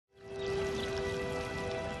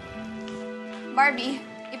Barbie,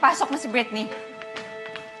 ipasok mo si Brittany.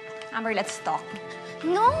 Amber, let's talk.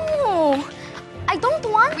 No! I don't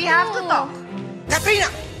want We have to talk. Katrina!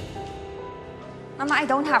 Mama, I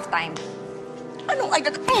don't have time. Anong ay...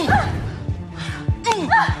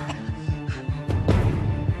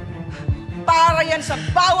 Para yan sa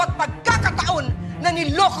bawat pagkakataon na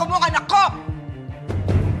niloko mo ang anak ko!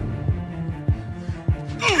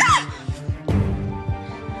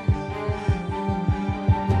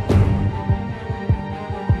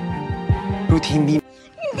 Ruth, hindi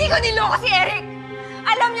Hindi ko niloko si Eric!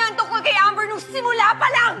 Alam niya ang tungkol kay Amber nung simula pa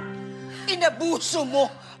lang! Inabuso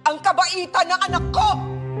mo ang kabaitan ng anak ko!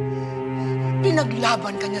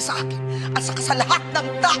 Pinaglaban ka niya sa akin at sa lahat ng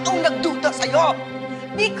taong nagduda sa'yo!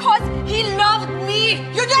 Because he loved me!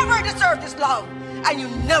 You never deserved this love! And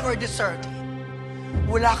you never deserved it!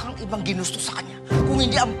 Wala kang ibang ginusto sa kanya kung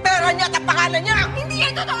hindi ang pera niya at ang pangalan niya! Hindi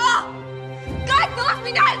yan totoo! God knows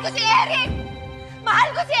minahal ko si Eric!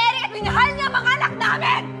 Mahal ko si Eric at minahal niya ang mga anak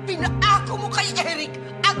namin! Pinaako mo kay Eric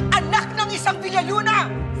ang anak ng isang Villaluna!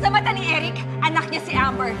 Sa mata ni Eric, anak niya si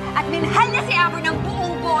Amber at minahal niya si Amber ng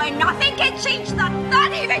buong buo and nothing can change that,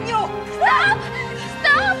 not even you! Stop!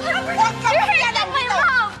 Stop! Huwag ka You're magyan hurting my dito!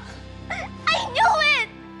 mom! I knew it!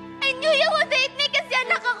 I knew you would date me kasi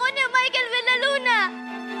anak ako ni Michael Villaluna!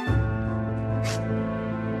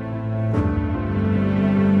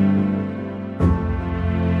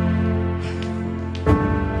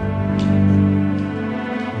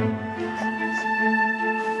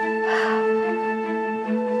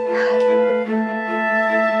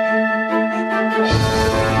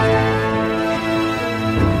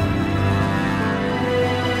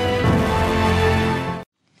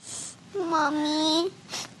 Mommy,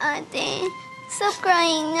 ate, stop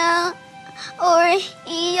crying na. Or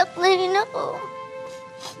iiyak na rin ako.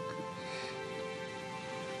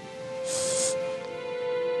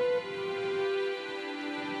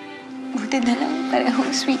 Buti na lang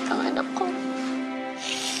parehong sweet ang anak ko.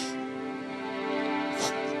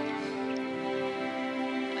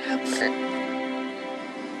 Amber,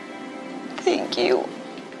 thank you.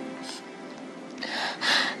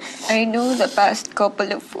 I know the past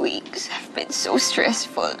couple of weeks have been so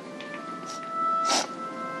stressful.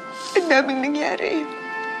 Ang daming nangyari.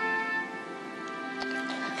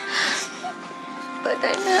 But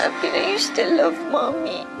I'm happy that you still love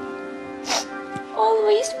Mommy.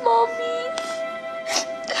 Always, Mommy.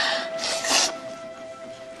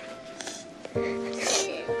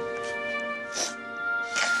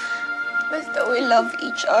 Basta we love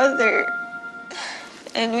each other.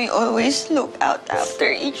 And we always look out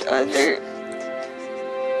after each other.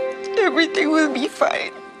 Everything will be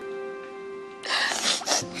fine.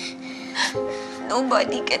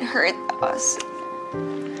 Nobody can hurt us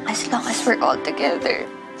as long as we're all together.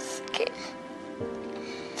 Okay?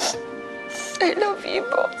 I love you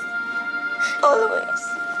both. Always.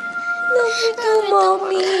 Love you too,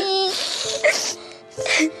 Mommy.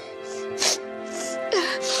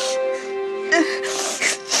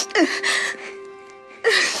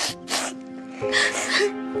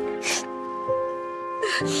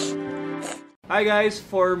 Hi guys!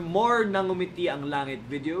 For more ng Ngumiti ang Langit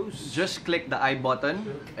videos, just click the I button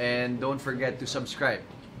and don't forget to subscribe.